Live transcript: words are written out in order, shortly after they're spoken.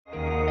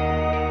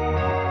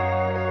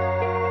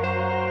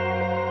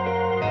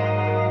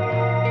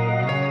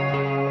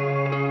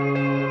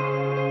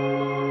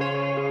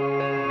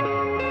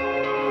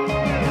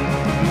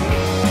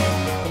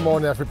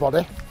morning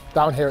everybody,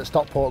 down here at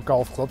Stockport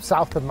Golf Club,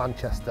 south of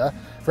Manchester,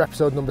 for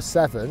episode number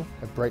 7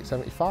 of Break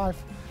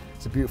 75.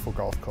 It's a beautiful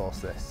golf course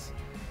this.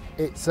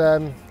 It's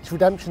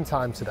redemption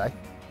time today.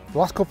 The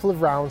last couple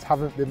of rounds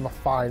haven't been my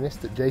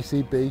finest at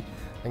JCB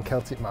and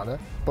Celtic Manor,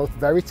 both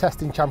very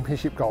testing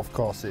championship golf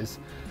courses.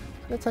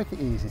 I'm going to take it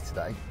easy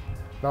today.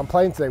 Now I'm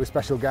playing today with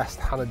special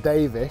guest Hannah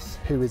Davies,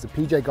 who is a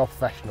PJ golf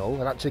professional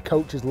and actually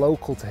coaches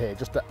local to here,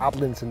 just at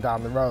Adlington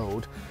down the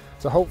road.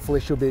 So hopefully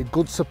she'll be a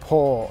good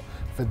support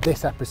for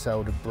this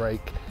episode of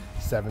Break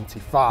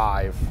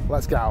 75.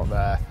 Let's get out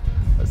there.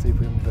 Let's see if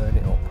we can burn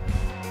it up.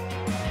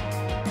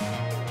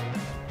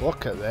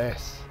 Look at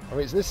this. I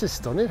mean, this is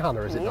stunning,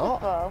 Hannah, is it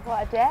not?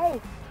 What a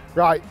day.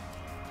 Right,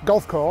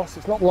 golf course.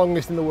 It's not the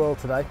longest in the world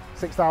today.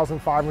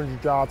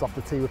 6,500 yards off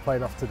the tee we're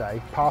playing off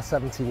today, par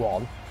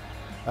 71.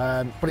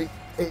 But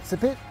it's a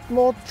bit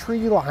more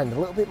tree-lined, a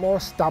little bit more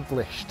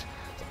established.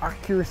 So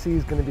accuracy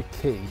is going to be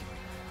key.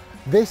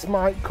 This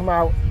might come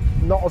out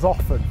not as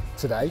often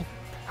today.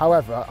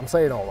 However, I'm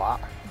saying all that.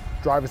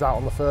 Driver's out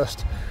on the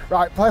first.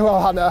 Right, play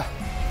well, Hannah.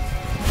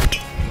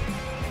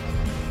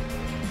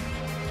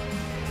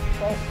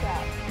 Great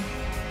shot.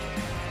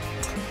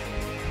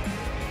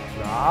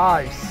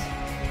 Nice.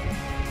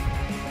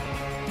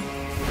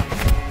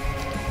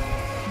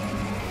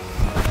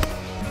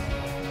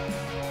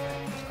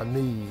 I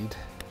need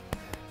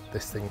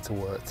this thing to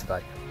work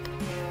today.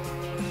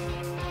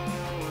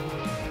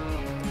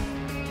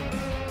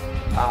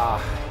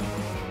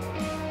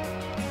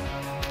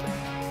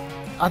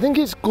 I think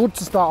it's good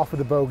to start off with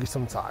a bogey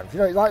sometimes. You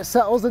know, it like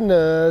settles the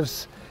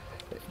nerves,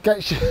 it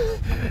gets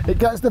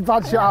the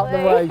bad shot out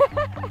of the way.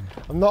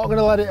 I'm not going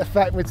to let it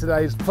affect me today.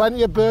 There's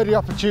plenty of birdie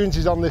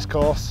opportunities on this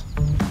course.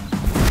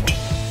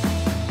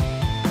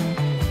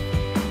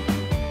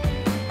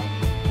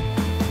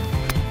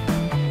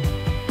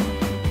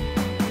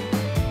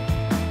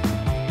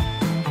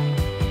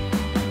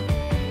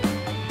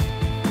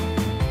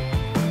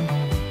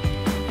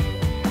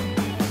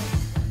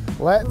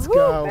 Let's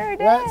go,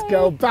 let's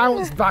go,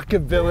 bounce back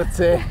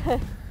ability.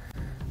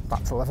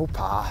 Back to level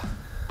par.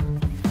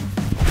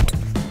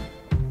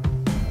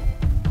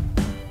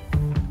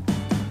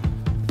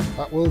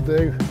 That will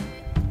do.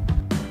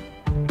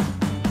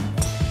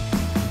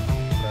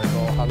 Very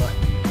well, Hannah.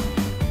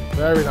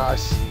 Very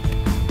nice.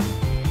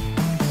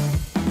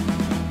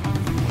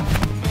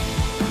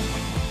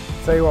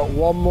 Tell you what,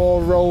 one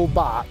more roll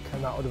back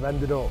and that would have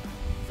ended up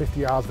 50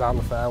 yards down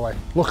the fairway.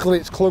 Luckily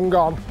it's clung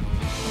on.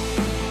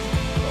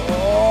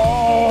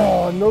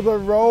 Oh, another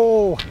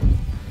roll.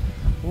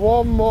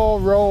 One more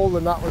roll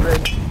and that was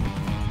in.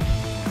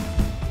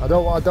 I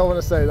don't want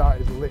to say that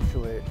is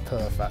literally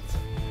perfect.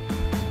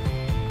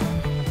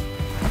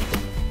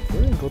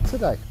 Feeling good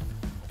today.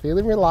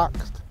 Feeling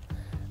relaxed.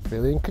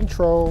 Feeling in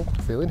control.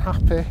 Feeling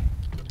happy.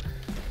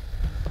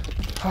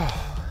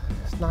 Oh,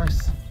 it's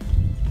nice.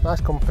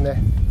 Nice company.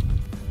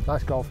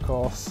 Nice golf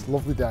course.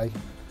 Lovely day.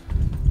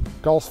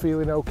 Golf's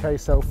feeling okay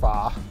so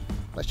far.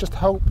 Let's just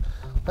hope.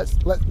 Let's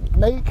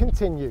make it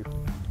continue.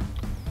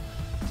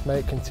 Let's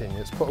make it continue.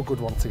 Let's put a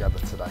good one together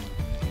today.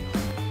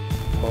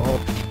 Oh.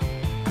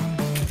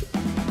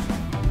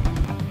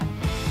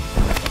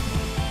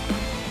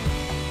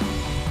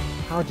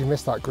 How do you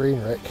miss that green,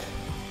 Rick?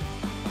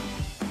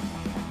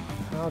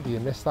 How do you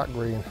miss that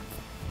green?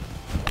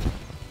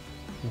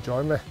 You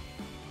join me?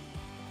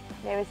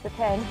 There is the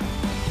pin.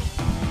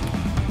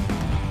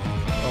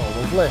 Oh,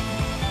 lovely.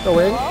 Go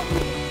in.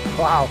 Oh.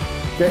 Wow.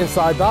 Get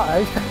inside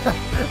that, eh?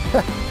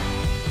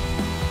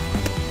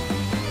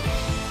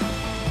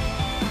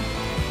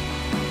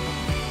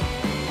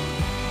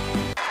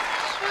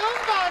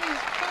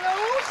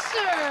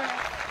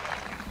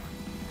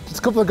 Just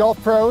a couple of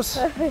golf pros.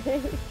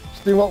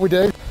 Just doing what we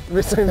do.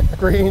 Missing the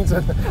greens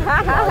and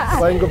like,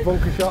 playing good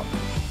bunker shot.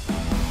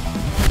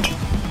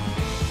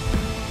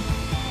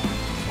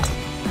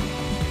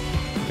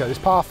 Okay, this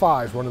par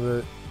 5 is one of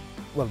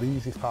the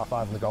easiest par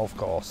 5 on the golf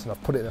course, and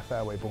I've put it in a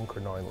fairway bunker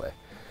annoyingly.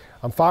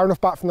 I'm far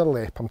enough back from the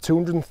lip, I'm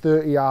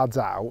 230 yards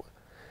out.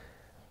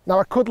 Now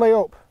I could lay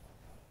up.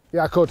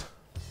 Yeah, I could.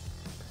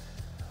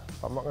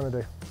 But I'm not going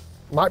to do.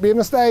 Might be a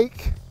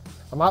mistake.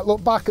 I might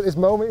look back at this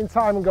moment in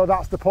time and go,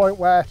 that's the point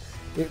where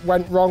it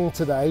went wrong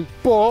today,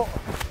 but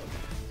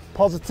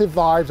positive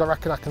vibes, I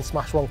reckon I can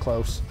smash one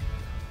close.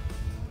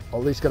 Or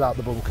at least get out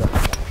the bunker.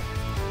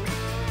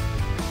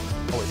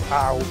 Oh, it's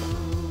out.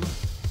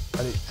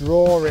 And it's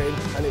drawing,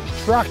 and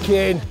it's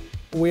tracking.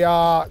 We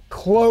are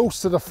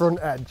close to the front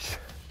edge.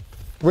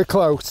 We're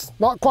close.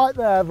 Not quite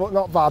there, but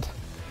not bad.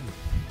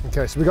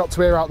 Okay, so we got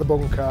to air out the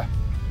bunker.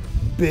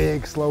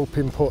 Big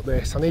sloping putt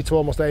this. I need to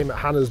almost aim at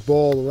Hannah's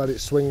ball and let it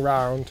swing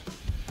round.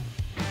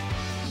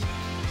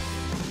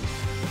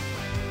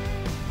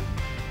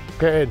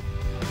 Get in.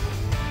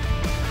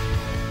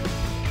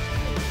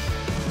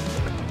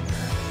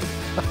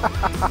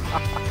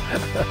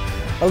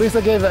 At least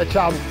I gave it a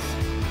chance.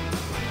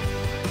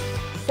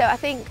 So I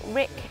think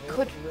Rick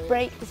could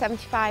break the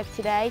 75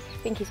 today. I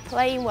think he's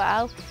playing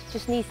well,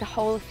 just needs to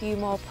hole a few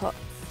more putts.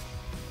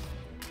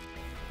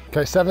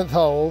 Okay, 7th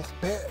hole.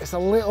 It's a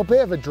little bit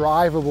of a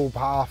drivable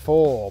par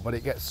 4, but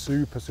it gets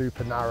super,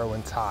 super narrow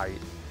and tight.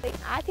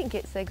 I think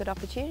it's a good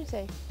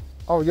opportunity.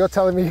 Oh, you're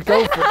telling me to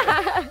go for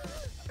it?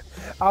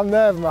 I'm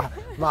there with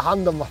my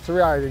hand on my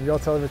 3-iron and you're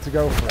telling me to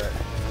go for it.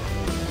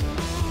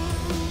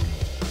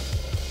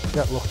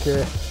 Get lucky.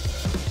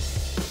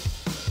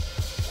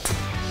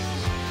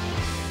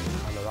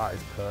 And that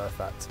is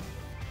perfect.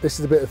 This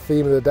is a bit of the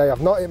theme of the day.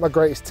 I've not hit my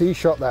greatest tee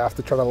shot there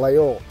after trying to lay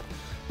up,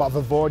 but I've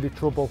avoided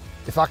trouble.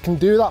 If I can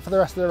do that for the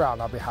rest of the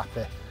round, I'll be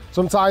happy.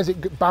 Sometimes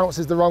it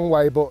bounces the wrong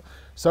way, but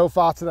so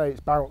far today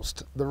it's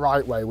bounced the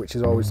right way, which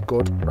is always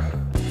good.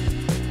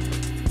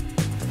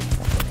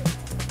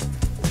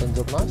 Ends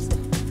up nicely.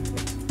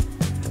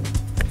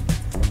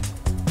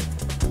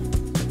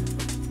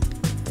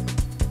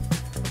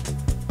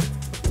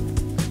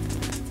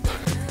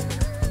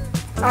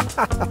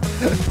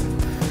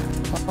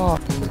 Oh,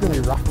 this is going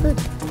to be rapid.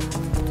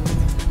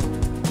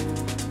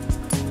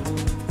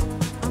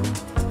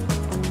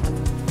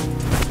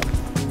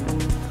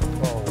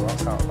 Oh,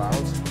 that's out of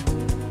bounds.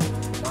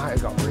 Might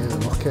have got really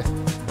lucky.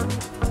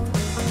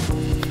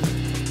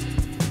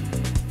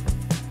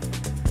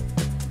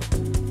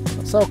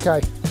 That's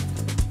okay.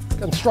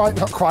 And strike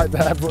not quite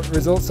there, but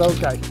results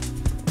okay.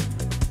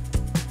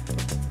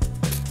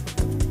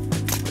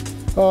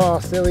 Oh,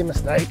 silly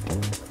mistake.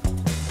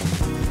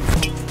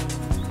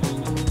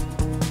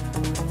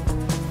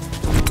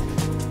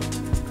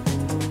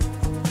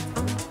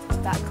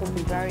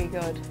 Very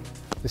good.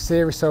 The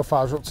series so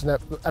far is up to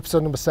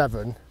episode number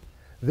 7.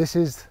 This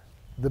is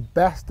the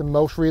best and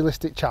most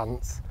realistic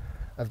chance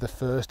of the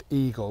first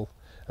eagle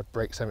of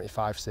Break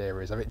 75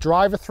 series. If it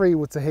driver 3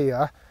 wood to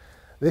here,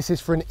 this is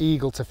for an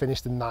eagle to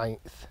finish the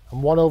 9th.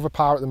 And 1 over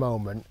par at the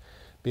moment.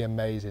 Be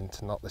amazing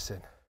to knock this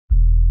in.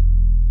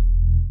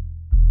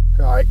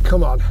 Right,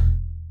 come on.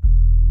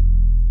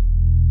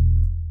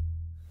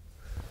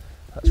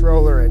 Let's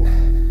roll her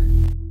in.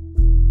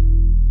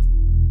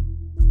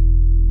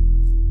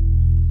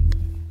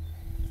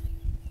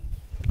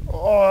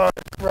 Oh,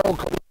 bro,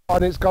 come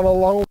on, it's gone a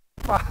long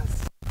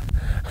fast.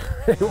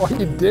 What are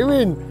you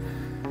doing?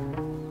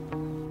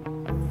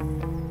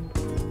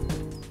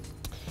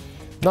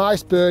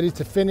 Nice birdie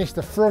to finish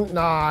the front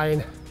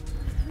 9.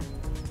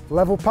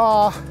 Level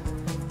par.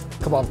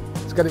 Come on,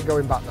 let's get it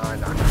going back 9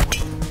 now.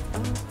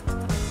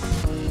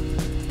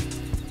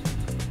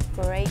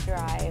 Great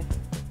drive.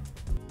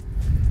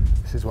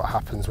 This is what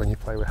happens when you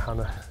play with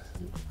Hannah.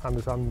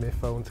 Hannah's on my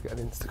phone to get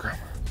an Instagram.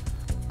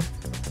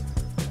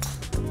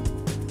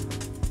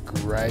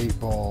 Great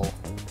ball.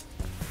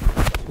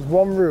 There's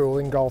one rule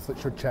in golf that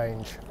should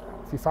change.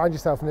 If you find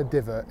yourself in a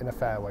divot in a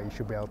fairway, you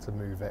should be able to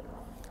move it.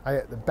 I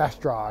hit the best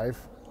drive,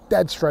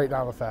 dead straight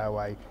down the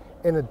fairway,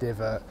 in a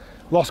divot,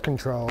 lost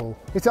control,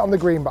 hit it on the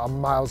green but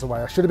I'm miles away.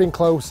 I should have been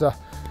closer.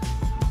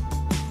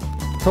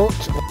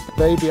 Touch,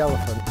 baby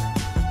elephant.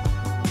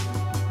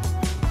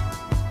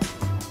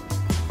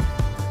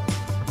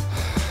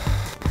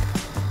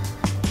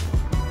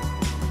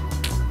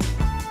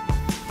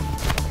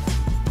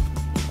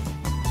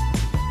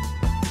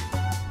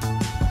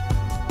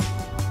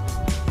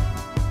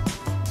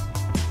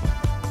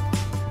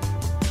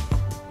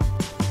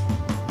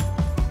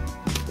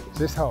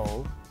 This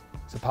hole,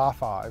 it's a par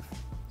 5.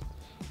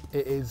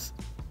 It's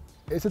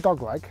a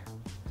dog leg,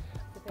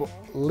 but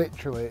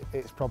literally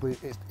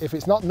if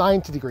it's not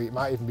 90 degree, it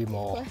might even be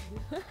more.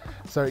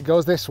 So it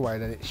goes this way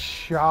and then it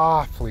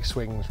sharply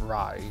swings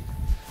right.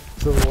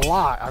 So the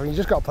light, I mean, you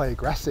just got to play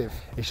aggressive.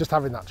 It's just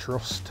having that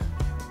trust.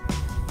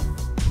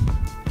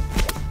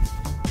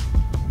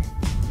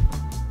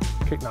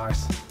 Kick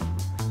nice.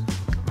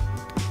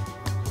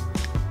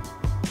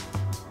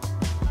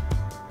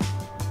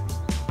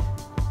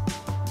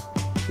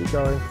 Keep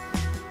going.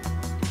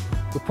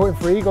 We're putting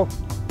for eagle.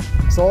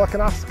 That's all I can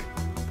ask.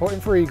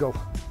 Putting for eagle.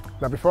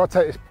 Now before I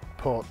take this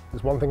putt,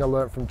 there's one thing I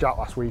learned from Jack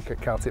last week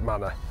at Celtic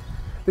Manor.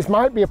 This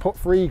might be a putt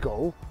for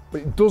eagle,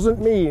 but it doesn't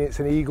mean it's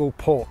an eagle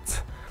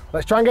putt.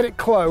 Let's try and get it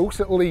close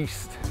at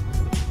least.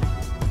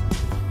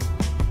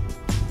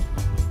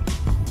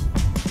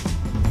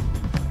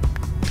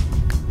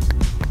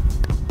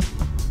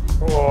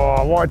 Oh,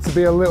 I wanted to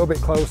be a little bit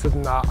closer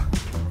than that.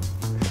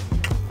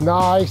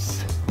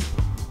 Nice.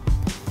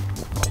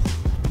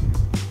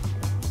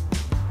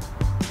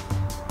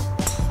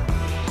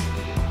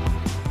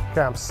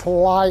 Okay, I'm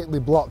slightly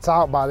blocked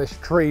out by this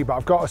tree, but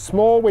I've got a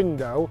small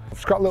window. I've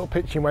just got a little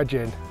pitching wedge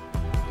in.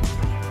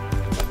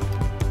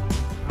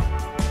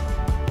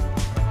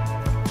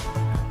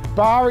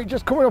 Bar it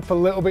just coming up a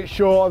little bit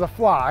short of the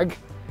flag,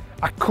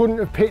 I couldn't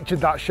have pictured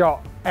that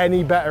shot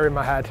any better in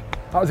my head.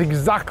 That was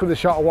exactly the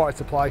shot I wanted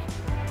to play.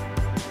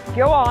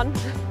 Go on.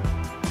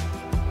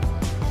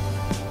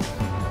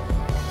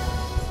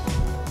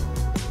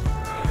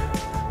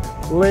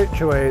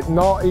 Literally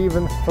not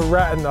even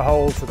threatened the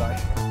hole today.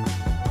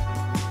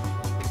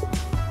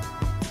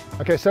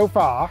 Okay, so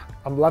far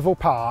I'm level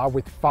par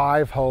with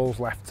 5 holes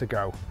left to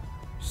go.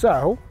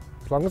 So,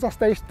 as long as I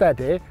stay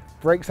steady,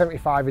 break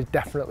 75 is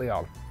definitely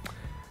on.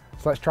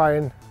 So let's try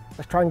and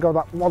go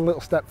that one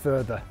little step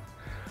further.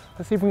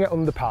 Let's see if we can get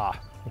under par.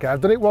 Okay,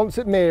 I've done it once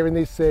at Mere in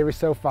this series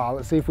so far.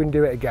 Let's see if we can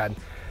do it again.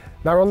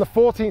 Now we're on the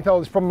 14th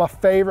hole. It's probably my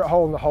favourite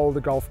hole in the whole of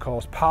the golf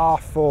course. Par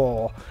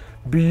 4,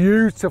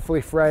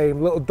 beautifully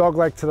framed, little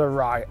dogleg to the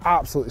right,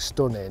 absolutely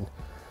stunning.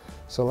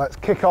 So let's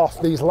kick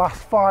off these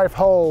last 5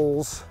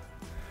 holes.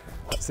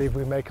 Let's see if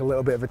we can make a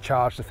little bit of a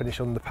charge to finish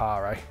under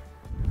par, eh?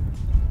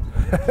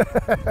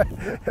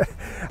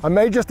 I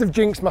may just have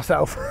jinxed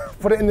myself.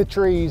 Put it in the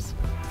trees.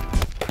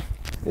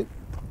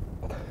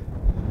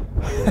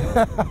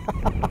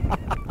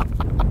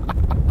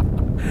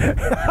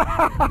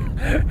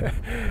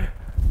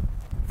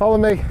 Follow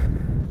me.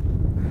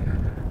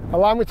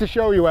 Allow me to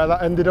show you where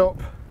that ended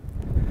up.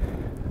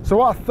 So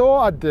what I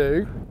thought I'd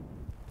do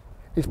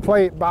is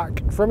play it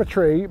back from a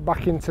tree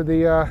back into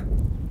the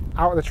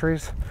out of the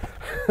trees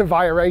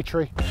via a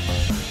tree.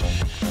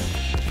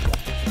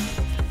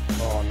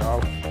 Oh no,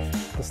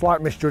 a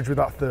slight misjudge with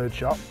that third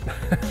shot.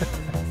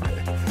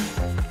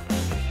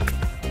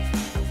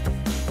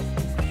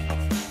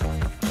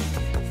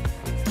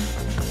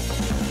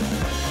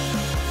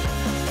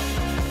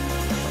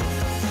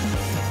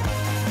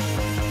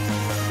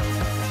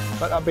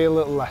 Let that be a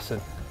little lesson.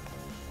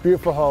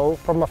 Beautiful hole,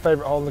 probably my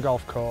favourite hole in the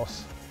golf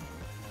course.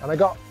 And I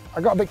got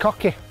a bit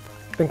cocky.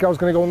 Think I was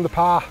going to go under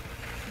par.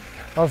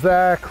 I was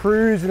there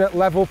cruising at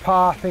level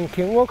par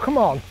thinking, well come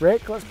on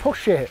Rick, let's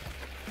push it.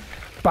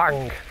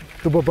 Bang,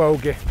 double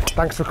bogey.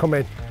 Thanks for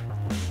coming.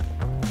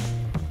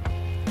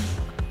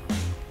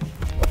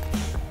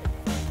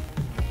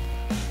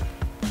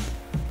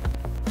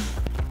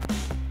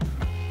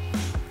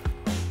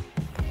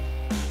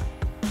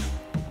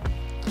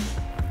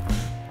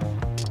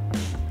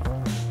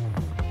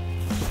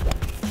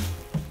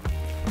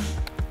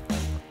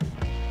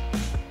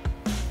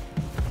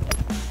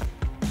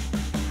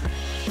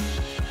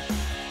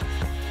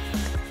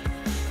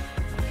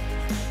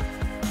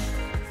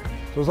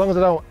 So as long as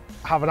I don't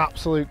have an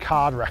absolute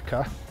card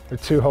wrecker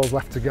with 2 holes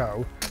left to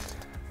go,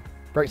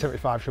 break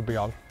 75 should be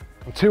on.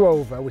 I'm 2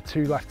 over with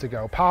 2 left to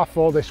go. Par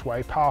 4 this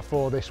way, par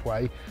 4 this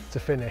way to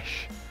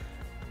finish.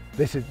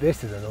 This is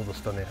another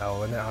stunning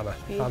hole, isn't it, Hannah?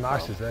 Beautiful. How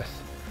nice is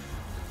this?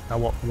 Now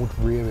what would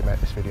really make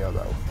this video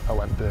though, I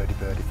went birdie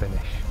birdie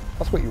finish.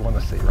 That's what you want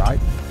to see, right?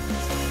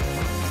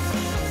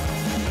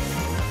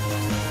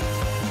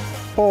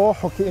 Or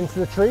hook it into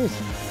the trees.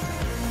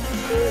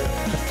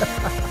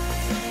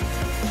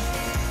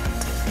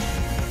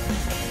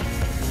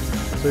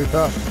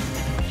 Super.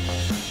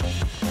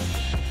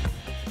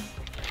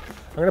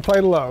 I'm going to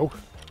play low.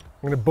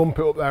 I'm going to bump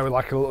it up there with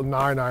like a little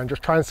 9-iron,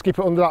 just try and skip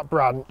it under that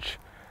branch,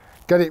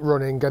 get it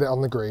running, get it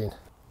on the green.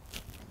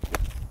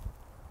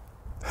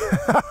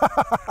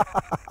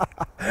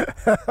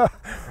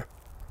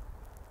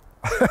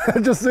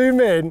 Just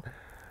zoom in.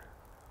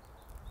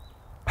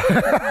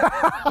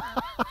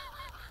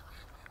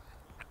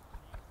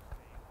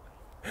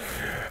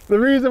 The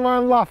reason why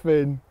I'm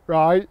laughing,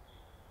 right?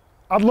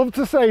 I'd love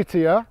to say to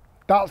you,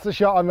 that's the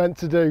shot I meant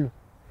to do.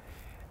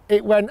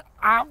 It went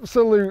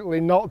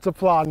absolutely not to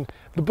plan.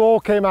 The ball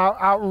came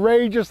out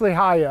outrageously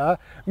higher,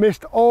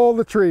 missed all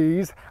the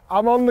trees.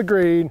 I'm on the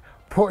green,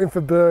 putting for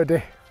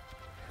birdie.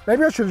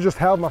 Maybe I should have just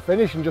held my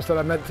finish and just said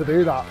I meant to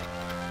do that.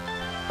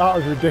 That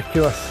was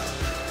ridiculous.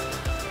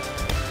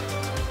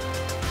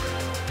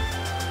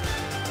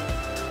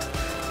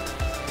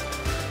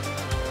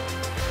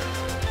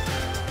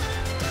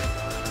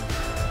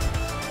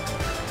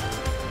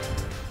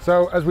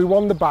 So as we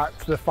wander back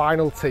to the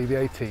final tee, the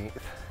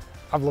 18th,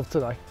 I've loved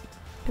today.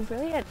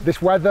 Brilliant.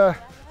 This weather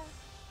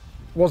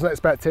wasn't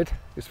expected.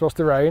 It's supposed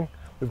to rain.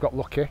 We've got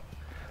lucky.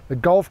 The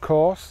golf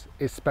course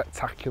is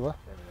spectacular.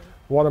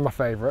 One of my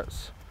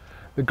favourites.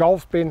 The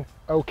golf's been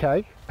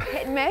okay.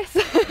 Hit and miss.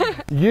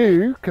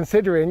 You,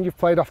 considering you've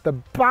played off the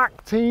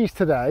back tees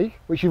today,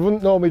 which you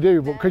wouldn't normally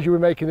do, but because you were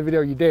making the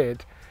video you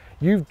did,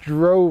 you've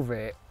drove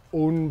it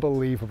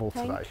unbelievable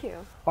today. Thank you.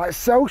 Like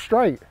so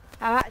straight.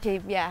 I'm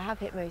actually, yeah, I have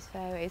hit most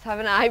fairways,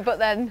 haven't I? But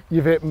then...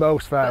 You've hit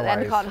most fairways. But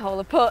then I can't hold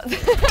a putt.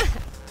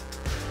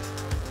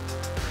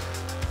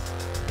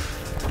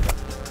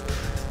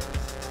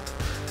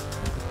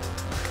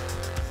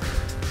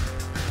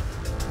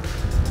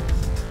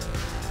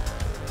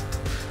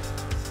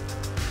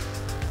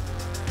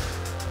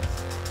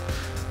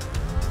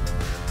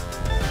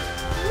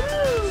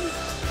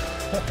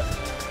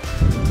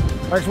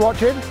 Thanks for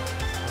watching.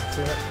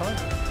 See you next time.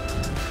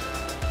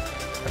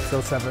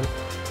 Episode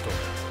 7.